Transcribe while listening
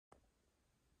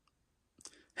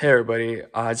Hey everybody,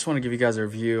 I just want to give you guys a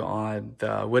review on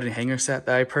the wooden hanger set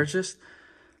that I purchased.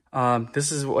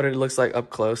 This is what it looks like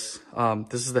up close.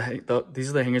 These are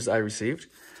the hangers I received,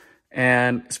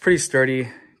 and it's pretty sturdy,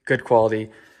 good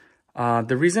quality.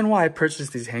 The reason why I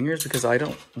purchased these hangers because I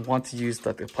don't want to use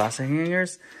the plastic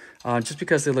hangers, just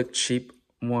because they look cheap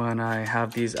when I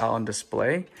have these out on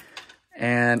display,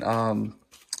 and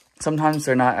sometimes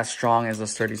they're not as strong as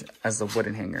sturdy as the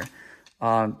wooden hanger.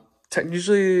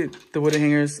 Usually the wooden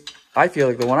hangers, I feel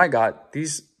like the one I got,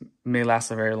 these may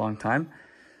last a very long time.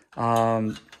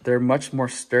 They're much more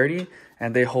sturdy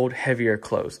and they hold heavier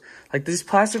clothes. Like these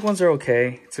plastic ones are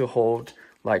okay to hold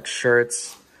like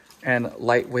shirts and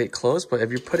lightweight clothes, but if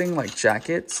you're putting like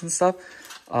jackets and stuff,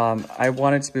 I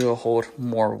wanted to be able to hold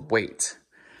more weight.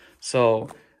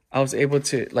 So I was able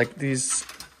to, like these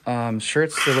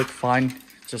shirts, they look fine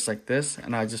just like this,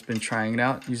 and I've just been trying it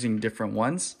out using different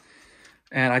ones.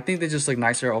 And I think they just look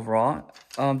nicer overall.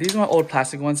 These are my old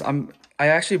plastic ones. I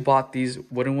actually bought these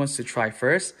wooden ones to try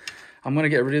first. I'm gonna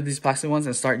get rid of these plastic ones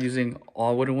and start using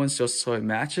all wooden ones just so it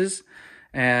matches.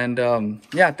 And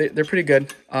yeah, they're pretty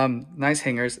good. Nice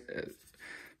hangers.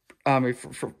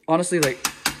 Honestly, like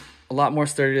a lot more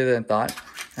sturdier than I thought.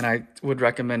 And I would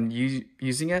recommend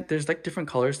using it. There's like different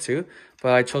colors too,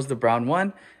 but I chose the brown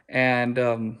one.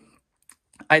 And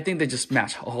I think they just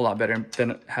match a whole lot better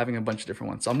than having a bunch of different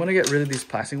ones. So I'm going to get rid of these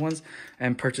plastic ones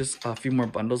and purchase a few more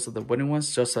bundles of the wooden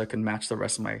ones just so I can match the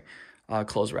rest of my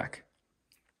clothes rack.